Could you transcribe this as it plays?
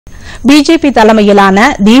BJP தலைமையிலான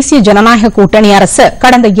தேசிய ஜனநாயக கூட்டணி அரசு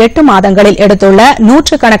கடந்த 8 மாதங்களில் எடுத்துள்ள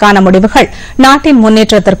நூற்றுக்கணக்கான முடிவுகள் நாட்டின்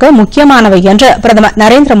முன்னேற்றத்திற்கு முக்கியமானவை என்று பிரதமர்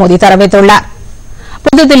நரேந்திர மோடி தெரிவித்துள்ளார்.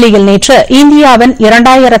 புதுதில்லியில் நேற்று இந்தியாவின்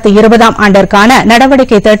 2020ஆம் ஆண்டிற்கான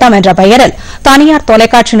நடவடிக்கை திட்டம் என்ற பெயரில் தனியார்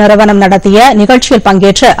தொலைக்காட்சி நிறுவனம் நடத்திய நிகழ்ச்சியில்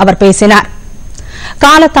பங்கேற்று அவர் பேசினார்.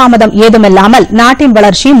 காலதாமதம் ஏதுமில்லாமல் நாட்டின்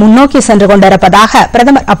வளர்ச்சி முன்னோக்கி சென்று கொண்டிருப்பதாக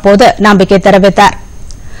பிரதமர் அப்போது நம்பிக்கை தெரிவித்தார்.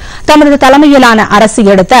 தமது தலைமையிலான அரசு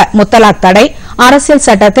எடுத்த முத்தலாக் தடை, அரசியல்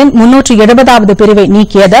சட்டத்தின் 370வது பிரிவை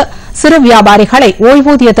நீக்கியது, சிறு வியாபாரிகளை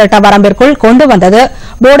ஓய்வூதிய திட்ட வரம்பிற்குள் கொண்டு வந்தது,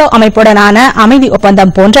 போடோ அமைப்புடனான அமைதி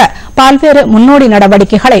ஒப்பந்தம் போன்ற பல்வேறு முன்னோடி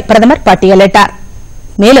நடவடிக்கைகளை பிரதமர் பட்டியலிட்டார்.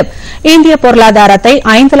 மேலும் இந்திய பொருளாதாரத்தை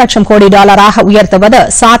 5 லட்சம் கோடி டாலராக உயர்த்துவது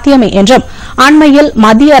சாத்தியமே என்றும் அண்மையில்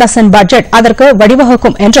மத்திய அரசின் பட்ஜெட் அதற்கு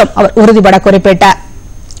வழிவகுக்கும் என்றும் அவர் உறுதிபட குறிப்பிட்டார்.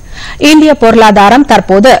 இந்திய பொருளாதாரம்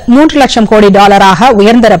தற்போது 3 லட்சம் கோடி டாலராக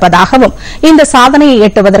உயர்ந்திருப்பதாகவும் இந்த சாதனையை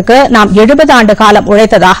எட்டுவதற்கு நாம் 70 ஆண்டு காலம்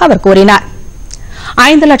உழைத்ததாக அவர் கூறினார்.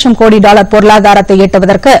 5 லட்சம் கோடி டாலர் பொருளாதாரத்தை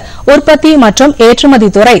எட்டுவதற்கு உற்பத்தி மற்றும் ஏற்றுமதி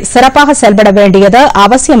துறை சிறப்பாக செயல்பட வேண்டியது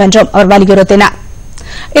அவசியம் என்றும் அவர் வலியுறுத்தினார்.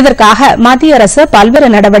 இதற்காக மத்திய அரசு பல்வேறு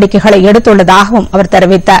நடவடிக்கைகளை எடுத்துள்ளதாகவும் அவர்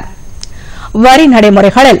தெரிவித்தார். வரி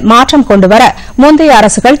நடைமுறைகளில் மாற்றம் கொண்டுவர முந்தைய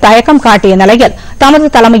அரசுகள் தயக்கம் காட்டிய நிலையில் தமது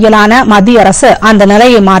தலைமையிலான மத்திய அரசு அந்த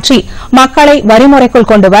நிலையை மாற்றி மக்களை வரிமுறைக்குள்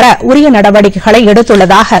கொண்டுவர உரிய நடவடிக்கைகளை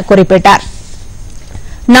எடுத்துள்ளதாக குறிப்பிட்டார்.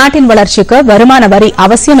 நாட்டின் வளர்ச்சிக்கு வருமான வரி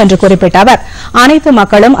அவசியம் என்று குறிப்பிட்ட அவர் அனைத்து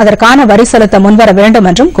மக்களும் அதற்கான வரி செலுத்த முன்வர வேண்டும்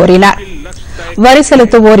என்றும் கூறினார். வரி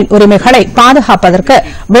செலுத்துவோரின் உரிமைகளை பாதுகாப்பதற்கு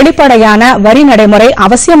வெளிப்படையான வரி நடைமுறை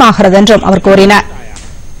அவசியமாகிறது என்றும் அவர் கூறினார்.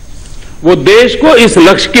 वो देश को इस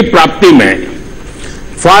लक्ष्य की प्राप्ति में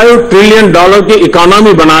 $5 ट्रिलियन की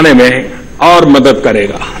इकोनॉमी बनाने में और मदद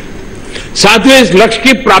करेगा। साथियों, इस लक्ष्य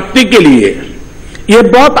की प्राप्ति के लिए यह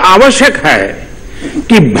बहुत आवश्यक है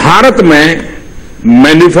कि भारत में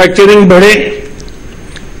मैन्युफैक्चरिंग बढ़े,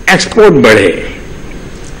 एक्सपोर्ट बढ़े।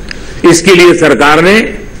 इसके लिए सरकार ने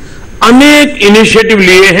अनेक इनिशिएटिव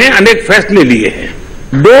लिए हैं, अनेक फैसले लिए हैं।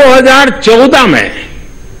 2014 में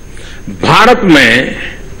भारत में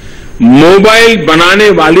मोबाइल बनाने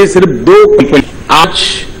वाली सिर्फ 2 कंपनी, आज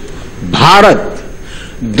भारत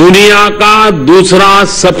दुनिया का दूसरा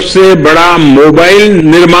सबसे बड़ा मोबाइल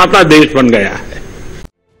निर्माता देश बन गया है।